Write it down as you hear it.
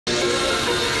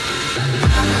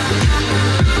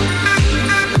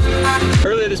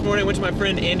went to my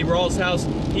friend Andy Rawls' house.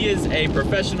 He is a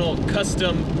professional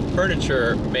custom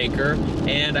furniture maker,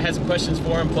 and I had some questions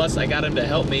for him, plus I got him to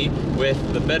help me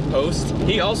with the bedpost.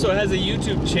 He also has a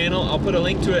YouTube channel. I'll put a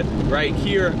link to it right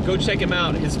here. Go check him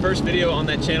out. His first video on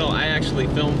that channel I actually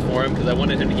filmed for him because I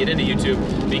wanted him to get into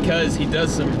YouTube because he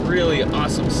does some really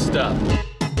awesome stuff.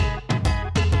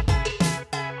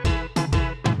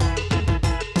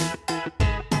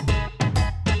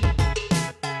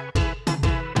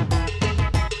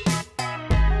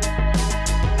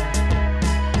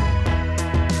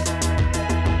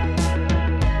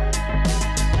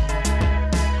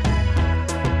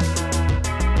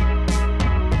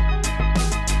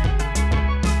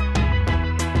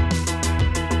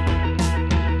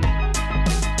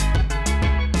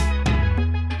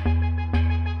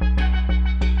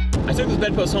 I took this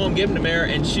bedpost home, gave them to Mare,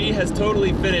 and she has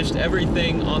totally finished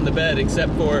everything on the bed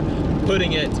except for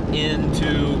putting it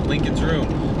into Lincoln's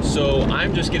room. So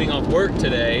I'm just getting off work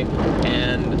today,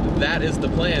 and that is the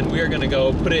plan. We are gonna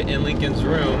go put it in Lincoln's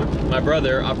room. My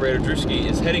brother, Operator Drewski,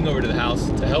 is heading over to the house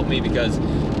to help me because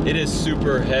it is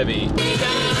super heavy.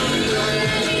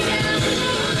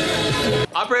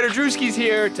 Operator Drewski's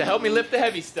here to help me lift the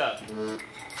heavy stuff.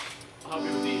 I'll help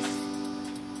you with these.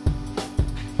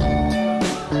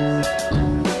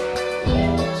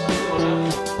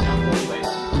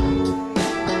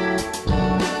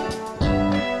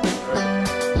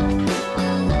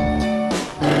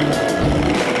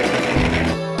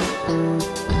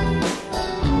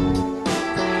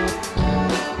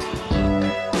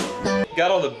 Got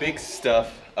all the big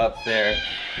stuff up there.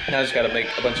 Now I just gotta make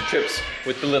a bunch of trips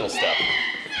with the little stuff.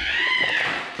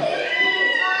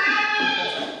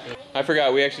 I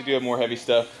forgot, we actually do have more heavy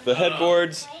stuff. The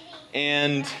headboards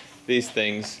and these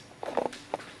things.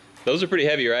 Those are pretty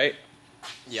heavy, right?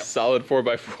 Yep. Solid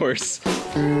 4x4s.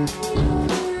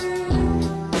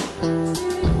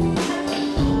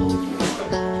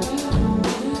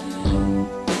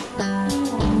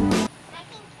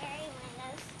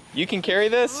 You can carry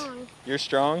this? You're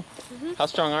strong? Mm-hmm. How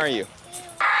strong are you?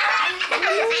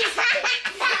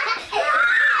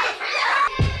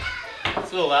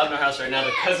 It's a little loud in our house right now.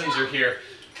 The cousins are here.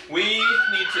 We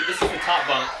need to, this is the top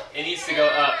bunk. It needs to go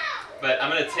up, but I'm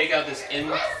gonna take out this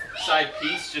inside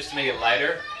piece just to make it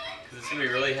lighter because it's gonna be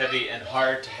really heavy and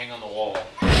hard to hang on the wall.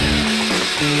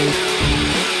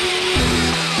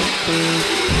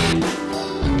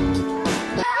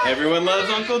 Everyone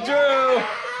loves Uncle Drew!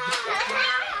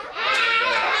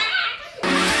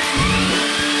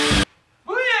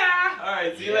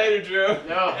 Alright, see you later, Drew.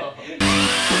 No.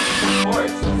 Of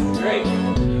course, this is great.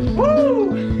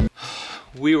 Woo!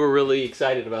 We were really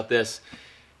excited about this,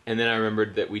 and then I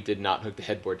remembered that we did not hook the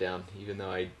headboard down, even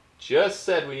though I just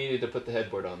said we needed to put the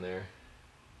headboard on there.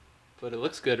 But it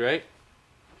looks good, right?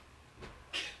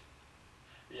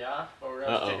 Yeah, but we're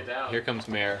gonna have to take it down. Here comes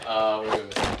Mare.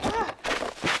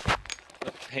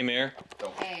 Hey, Mare.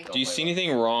 Hey. Do you see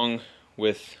anything wrong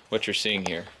with what you're seeing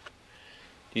here?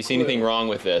 Do you see anything wrong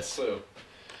with this? Clue.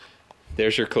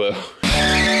 There's your clue.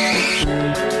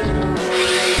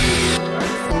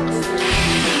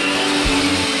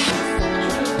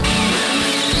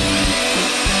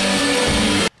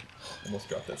 Almost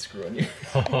dropped that screw on you.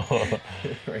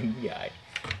 Right in the eye.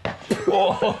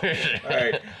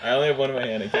 Alright, I only have one in my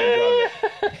hand. I can't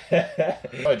drop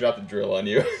it. I dropped the drill on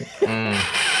you.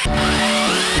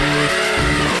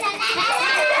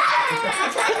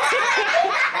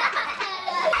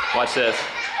 Watch this.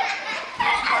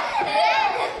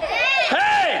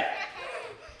 Hey!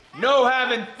 No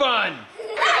having fun!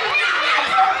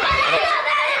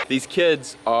 These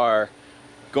kids are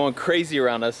going crazy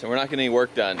around us and we're not getting any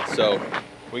work done. So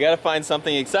we gotta find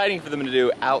something exciting for them to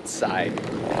do outside.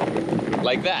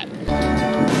 Like that.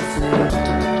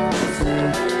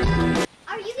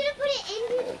 Are you gonna put it in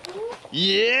the pool?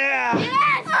 Yeah!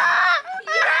 Yes!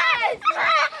 Yes!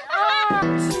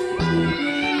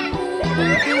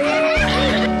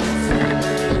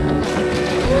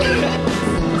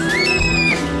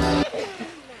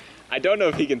 I don't know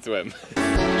if he can swim.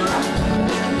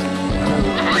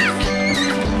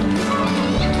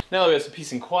 Now that we have some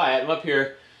peace and quiet, I'm up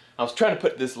here. I was trying to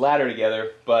put this ladder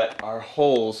together, but our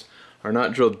holes are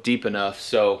not drilled deep enough,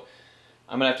 so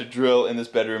I'm gonna have to drill in this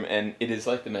bedroom, and it is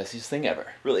like the messiest thing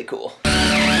ever. Really cool.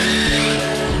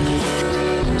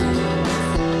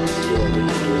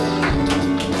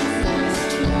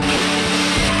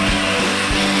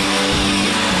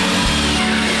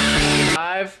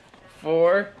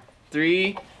 4,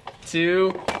 3, 2,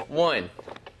 1.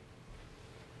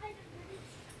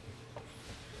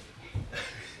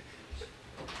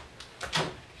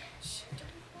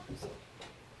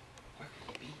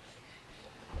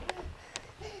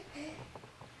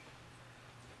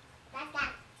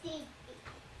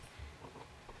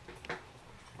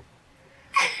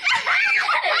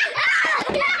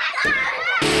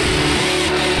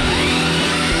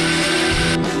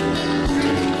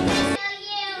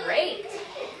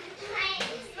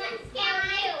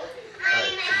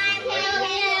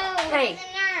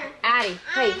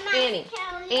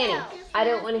 I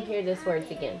don't want to hear those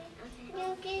words again.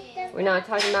 We're not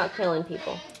talking about killing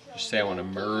people. Just say I want to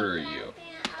murder you.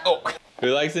 Oh. Who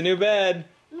likes a new bed?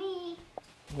 Me.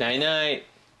 Night night.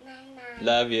 Night-night.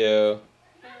 Love you.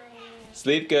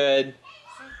 Sleep good.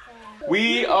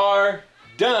 We are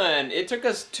done. It took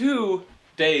us 2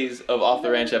 days of Off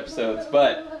the Ranch episodes,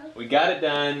 but we got it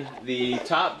done. The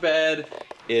top bed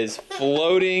is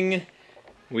floating.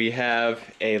 We have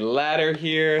a ladder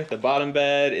here. The bottom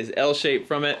bed is L-shaped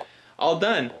from it. All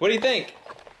done. What do you think?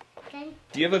 Good.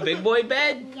 Do you have a big boy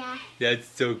bed? Yeah. That's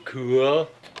so cool.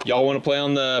 Y'all want to play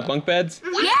on the bunk beds?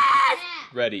 Yes!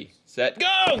 Ready, set, go!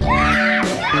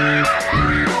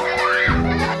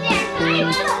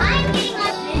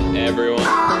 Everyone.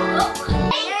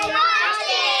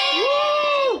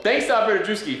 Thanks to Operator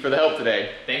Drewski for the help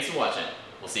today. Thanks for watching.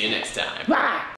 We'll see you next time. Bye.